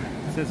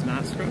 It says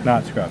not scrubbed.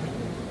 not scrubbed.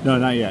 No,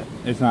 not yet.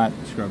 It's not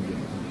scrubbed yet.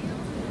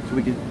 So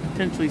we could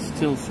potentially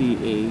still see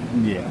a...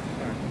 Yeah.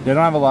 They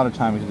don't have a lot of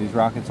time because these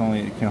rockets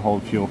only can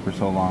hold fuel for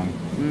so long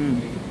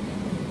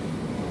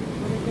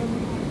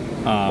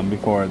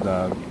before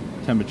the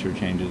temperature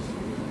changes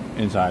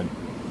inside.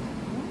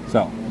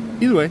 So,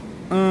 either way,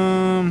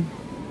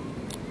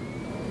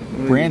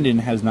 Brandon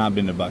has not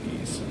been to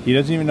Buc-ee's. He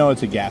doesn't even know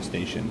it's a gas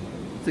station.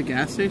 It's a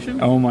gas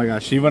station? Oh my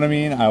gosh, see what I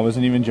mean? I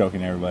wasn't even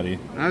joking, everybody.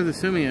 I was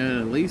assuming it had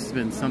at least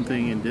been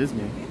something in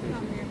Disney.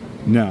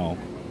 No.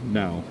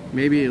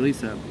 Maybe at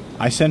least a...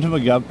 I sent him a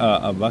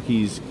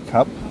Buc-ee's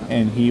cup,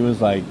 and he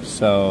was like,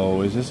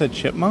 "So, is this a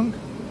chipmunk?"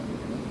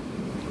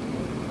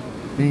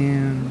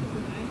 Man.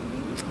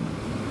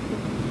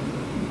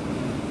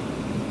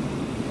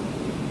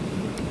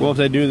 Well, if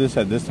they do this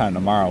at this time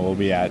tomorrow, we'll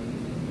be at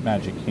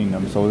Magic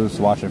Kingdom, so we'll just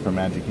watch it from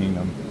Magic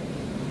Kingdom.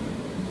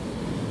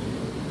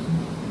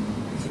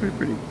 It's very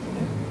pretty.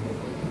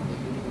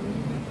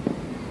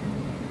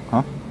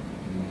 Huh?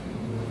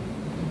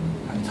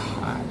 It's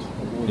hot.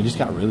 It just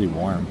got really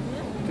warm.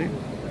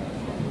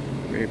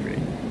 Very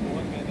pretty.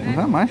 Was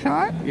that my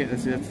shot? Yeah,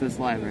 that's this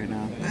live right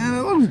now. Man,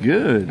 it looks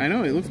good. I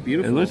know, it looks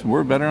beautiful. It looks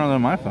better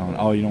than my phone.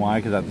 Oh, you know why?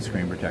 Because I have the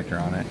screen protector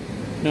on it.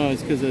 No,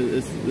 it's because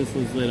this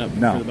was lit up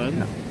No, for the button?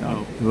 no.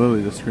 Oh.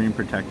 Literally, the screen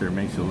protector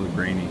makes it look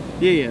grainy.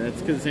 Yeah, that's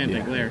because it's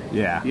anti-glare.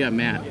 Yeah. You got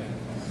matte.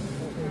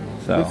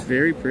 So, Looks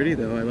very pretty,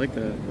 though. I like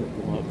the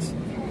looks.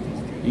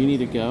 You need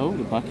to go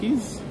to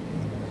Buc-ee's?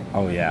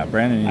 oh yeah,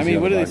 Brandon needs I to mean,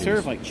 go what to do they Buc-ee's.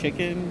 serve? Like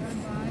chicken?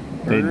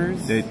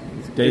 Burgers? They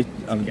They,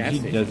 gas he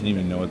station. doesn't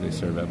even know what they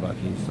serve at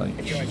Buc-ee's. Like,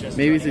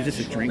 Maybe it's just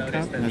a drink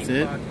cup and that's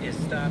it. Is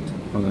stopped.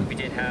 Okay. We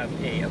did have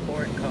a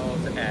abort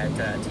called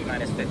at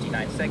T-minus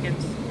 59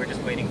 seconds. We're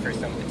just waiting for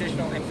some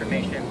additional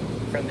information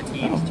from the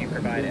teams to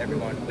provide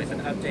everyone with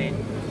an update.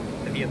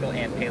 The vehicle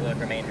and payload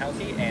remain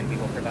healthy, and we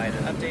will provide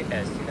an update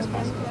as soon as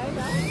possible.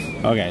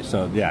 okay,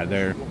 so yeah,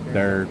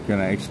 they're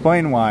gonna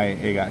explain why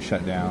it got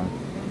shut down,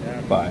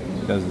 but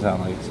it doesn't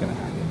sound like it's gonna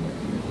happen.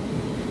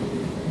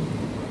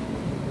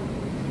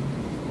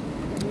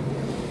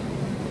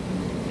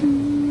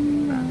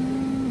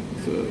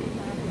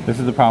 This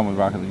is the problem with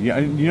Rocket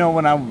League. You know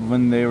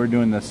when they were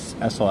doing this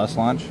SLS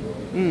launch,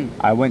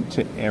 I went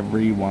to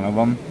every one of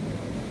them.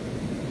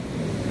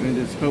 And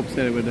just hopes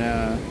that it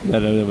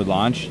would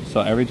launch.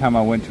 So every time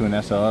I went to an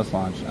SLS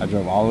launch, I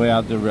drove all the way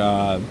out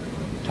to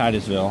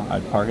Titusville.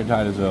 I'd park at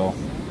Titusville,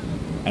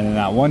 and then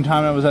that one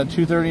time it was at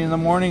 2:30 in the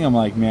morning. I'm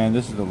like, man,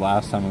 this is the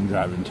last time I'm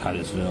driving to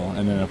Titusville.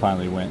 And then it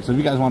finally went. So if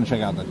you guys want to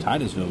check out the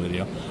Titusville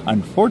video,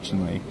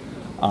 unfortunately,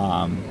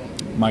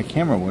 my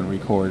camera wouldn't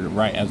record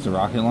right as the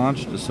rocket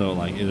launched. So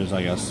like there's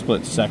like a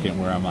split second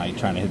where I'm like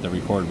trying to hit the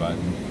record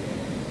button.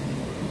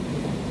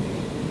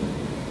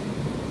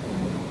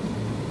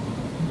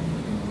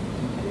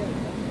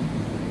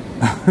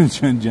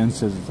 Jen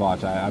says it's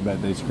watch. I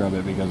bet they scrub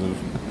it because of.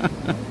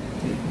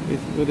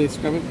 Would they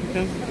scrub it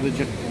because of the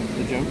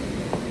jump?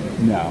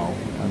 No,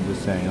 I'm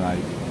just saying like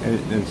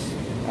it's.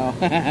 Oh,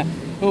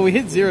 well, we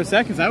hit 0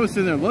 seconds. I was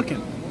sitting there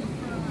looking.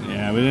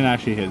 Yeah, we didn't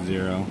actually hit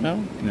 0.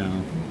 No,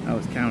 no. I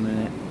was counting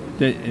it.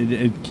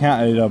 It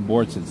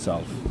aborts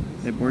itself.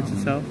 It aborts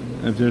itself.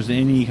 If there's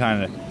any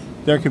kind of,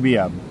 there could be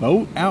a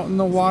boat out in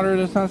the water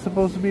that's not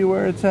supposed to be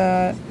where it's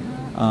at.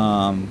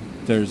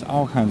 There's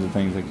all kinds of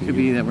things that could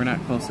be that we're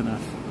not close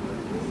enough.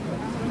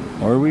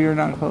 Or we are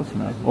not close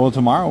enough. Well,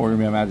 tomorrow we're going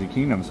to be at Magic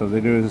Kingdom, so if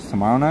they do this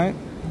tomorrow night,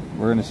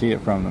 we're going to see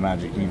it from the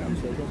Magic Kingdom.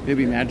 It'd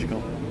be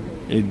magical.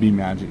 It'd be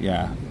magic,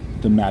 yeah.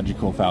 The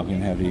magical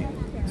Falcon Heavy.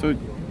 So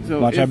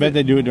watch, I bet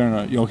they do it during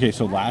okay,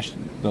 so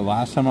the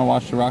last time I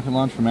watched the rocket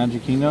launch for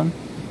Magic Kingdom,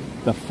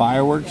 the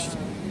fireworks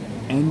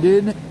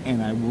ended,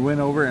 and I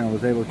went over and I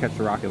was able to catch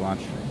the rocket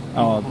launch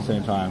all at the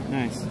same time.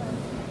 Nice.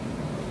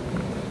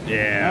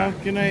 Yeah.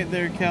 Oh, good night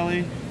there,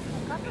 Kelly.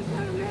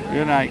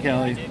 Good night,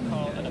 Kelly. I did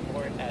call an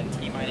abort at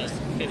T-minus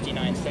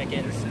 59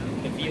 seconds.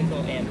 The vehicle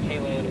and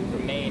payload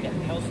remain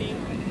healthy.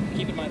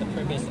 Keep in mind the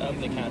purpose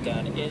of the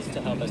countdown is to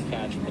help us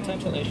catch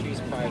potential issues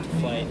prior to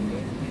flight.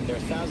 There are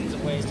thousands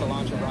of ways to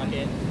launch a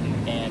rocket,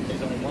 and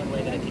there's only one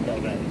way that it can go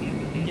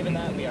right. Given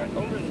that, we are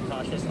overly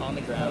cautious on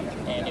the ground,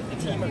 and if the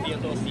team or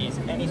vehicle sees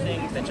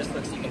anything that just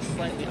looks even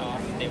slightly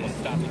off, they will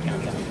stop the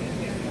countdown.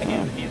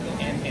 Again, the vehicle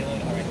and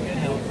payload are in good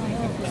health.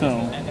 So,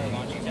 and our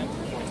launch attempt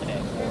for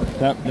today.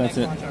 That's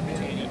it. Launch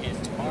opportunity is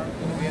tomorrow.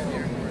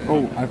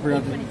 Oh, I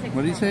forgot to,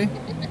 what did he say?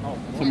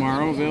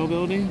 Tomorrow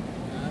availability?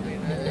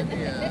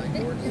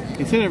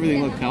 He said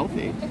everything looked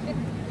healthy.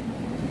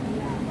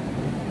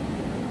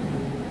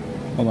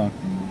 Hold on.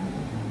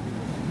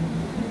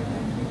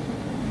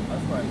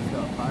 That's why it's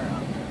got fire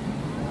out.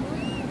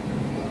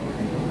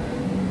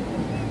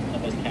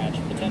 Help us catch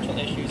potential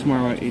issues.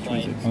 Tomorrow at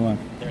 8:26. Hold on.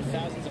 There are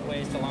thousands of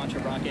ways to launch a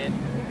rocket.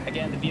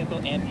 Again, the vehicle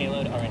and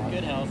payload are in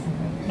good health,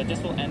 but this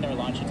will end our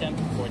launch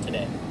attempt for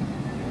today.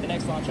 The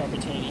next launch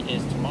opportunity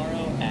is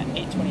tomorrow at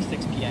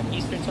 8:26 p.m.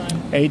 Eastern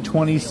Time.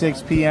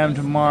 8:26 p.m.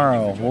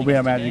 tomorrow. We'll be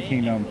at Magic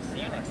Kingdom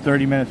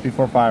 30 minutes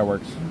before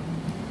fireworks.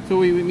 So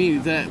what we mean,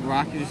 is that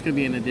rocket just going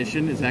to be an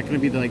addition? Is that going to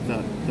be like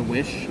the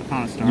wish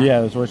upon a star?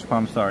 Yeah, there's Wish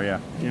Upon a Star, yeah.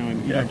 You know,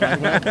 and you know what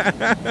I'm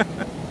talking about?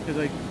 It's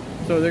like,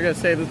 so they're going to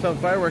say this on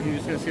firework, you're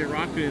just going to see a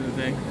rocket in the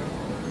thing.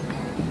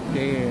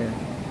 Yeah.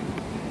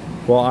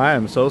 Well, I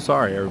am so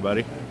sorry,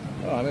 everybody.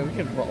 Oh, I mean, we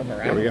can roll them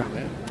around. There we go.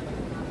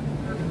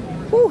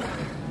 Whew.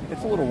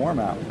 It's a little warm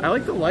out. I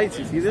like the lights.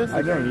 You see this? I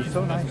know, it's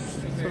so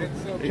nice.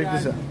 Check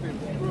this out.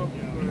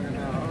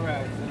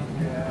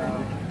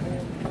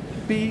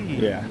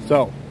 Yeah,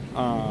 so,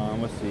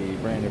 let's see,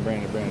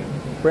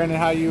 Brandon,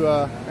 how you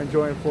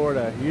enjoying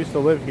Florida? You used to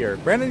live here.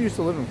 Brandon used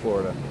to live in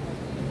Florida.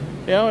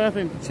 Yeah, well,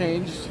 nothing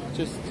changed.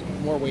 Just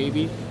more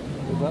wavy.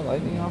 Is that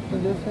lightning off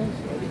in the distance?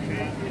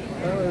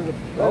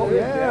 Oh,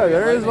 yeah,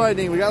 there is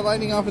lightning. We got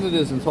lightning off in the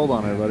distance. Hold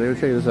on, everybody.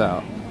 Let's check this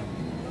out.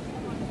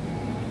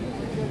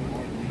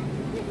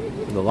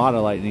 There's a lot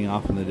of lightning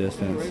off in the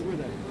distance.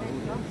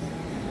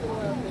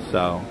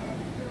 So,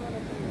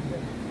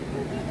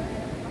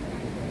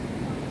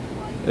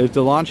 if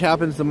the launch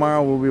happens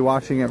tomorrow, we'll be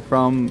watching it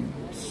from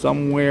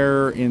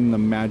somewhere in the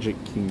Magic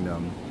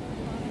Kingdom.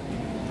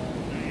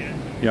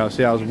 You know,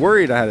 see, I was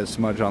worried I had a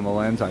smudge on the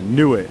lens. I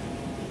knew it.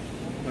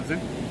 What's it?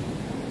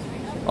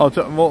 Oh,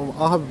 well,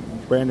 I'll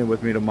have Brandon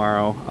with me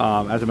tomorrow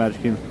at the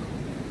Magic Kingdom.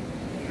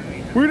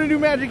 We're going to do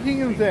Magic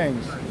Kingdom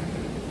things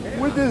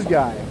with this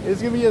guy.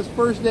 It's going to be his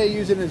first day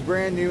using his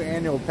brand new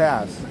annual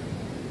pass.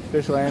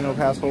 Official annual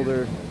pass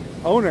holder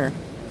owner.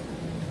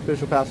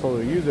 Official pass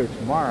holder user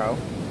tomorrow.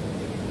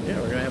 Yeah,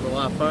 we're going to have a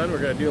lot of fun. We're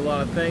going to do a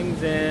lot of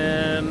things,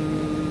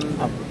 and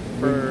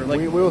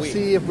We will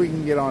see if we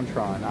can get on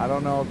Tron. I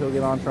don't know if he'll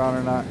get on Tron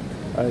or not.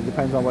 It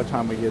depends on what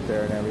time we get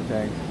there and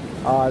everything.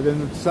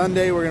 Then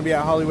Sunday we're going to be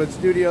at Hollywood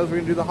Studios. We're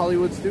going to do the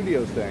Hollywood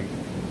Studios thing,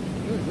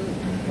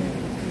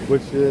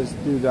 which is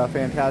do the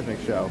Phantasmic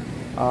show.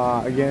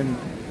 Again,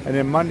 and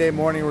then Monday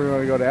morning we're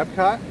going to go to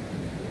Epcot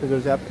because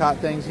there's Epcot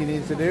things he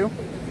needs to do.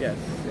 Yes.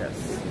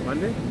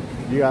 Monday?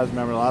 You guys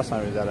remember the last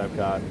time he was at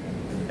Epcot?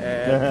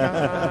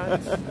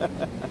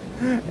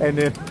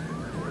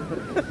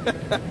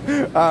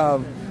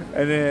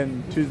 And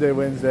then Tuesday,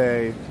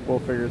 Wednesday, we'll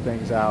figure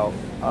things out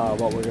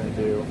what we're going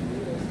to do.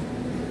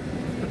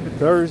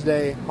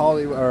 Thursday,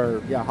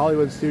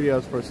 Hollywood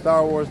Studios for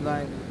Star Wars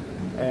night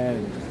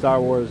and Star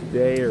Wars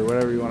Day or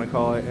whatever you want to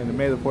call it. And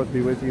May the 4th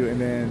be with you. And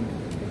then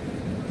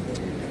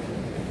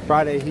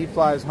Friday, he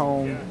flies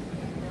home.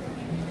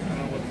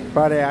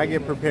 Friday, I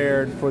get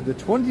prepared for the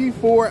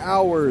 24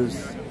 hours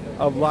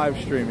of live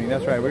streaming.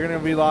 That's right. We're going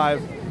to be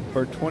live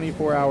for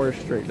 24 hours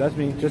straight. That's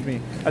me, just me.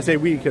 I say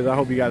we because I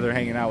hope you guys are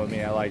hanging out with me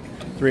at like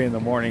 3 in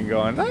the morning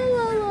going, la,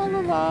 la, la,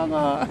 la,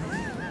 la.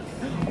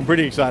 I'm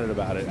pretty excited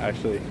about it,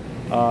 actually.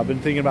 I've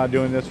been thinking about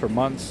doing this for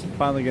months.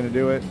 Finally going to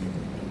do it.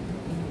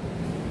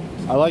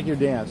 I like your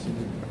dance.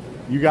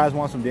 You guys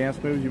want some dance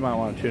moves? You might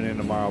want to tune in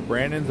tomorrow.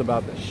 Brandon's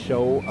about to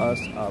show us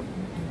up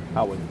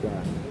how it's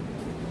done.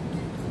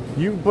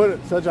 You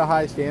put such a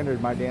high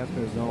standard, my dance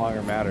moves no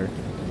longer matter.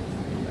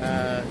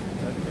 Okay.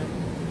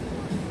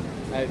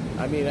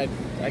 I mean, I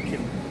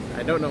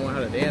don't know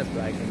how to dance,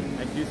 but I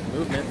can do some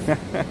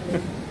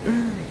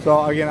movements.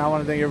 So again, I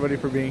want to thank everybody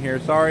for being here.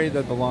 Sorry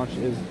that the launch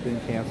has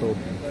been canceled.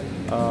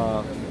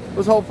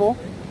 Was hopeful.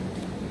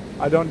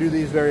 I don't do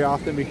these very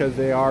often because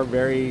they don't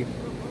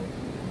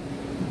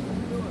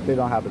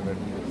happen very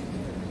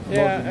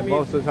often.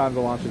 Most of the time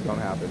the launches don't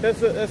happen. That's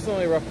the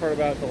only rough part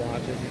about the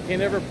launches. You can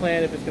never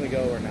plan if it's going to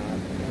go or not.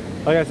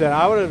 Like I said,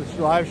 I would have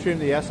live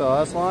streamed the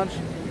SLS launch,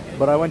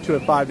 but I went to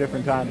it 5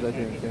 different times. I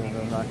think.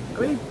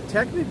 I mean,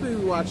 technically,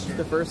 we watched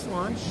the first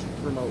launch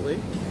remotely.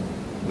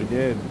 We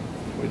did.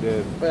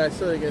 But I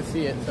still didn't get to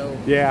see it, so.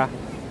 Yeah,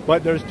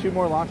 but there's 2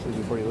 more launches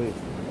before you leave.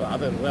 Well,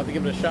 then we'll have to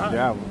give it a shot.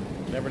 Yeah.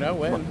 Never know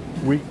when.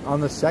 On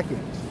the 2nd,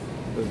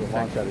 there's a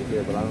launch out of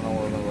here, but I don't know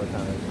what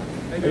time it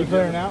is. Are you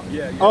clearing out?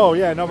 Yeah. Oh,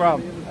 yeah, no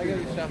problem.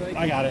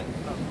 I got it.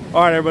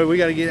 All right, everybody, we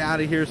got to get out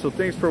of here. So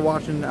thanks for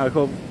watching. I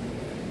hope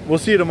we'll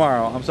see you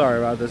tomorrow. I'm sorry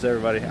about this,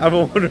 everybody. Have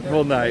a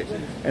wonderful night.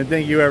 And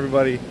thank you,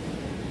 everybody.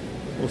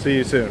 We'll see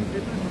you soon.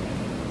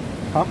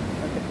 Huh? Okay.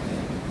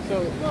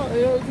 So, well,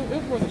 it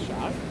was worth a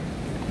shot.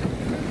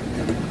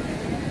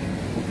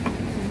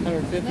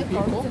 150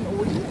 people.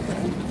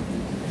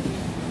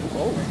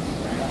 Oh.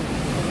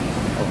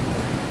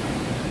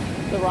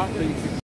 The rocket.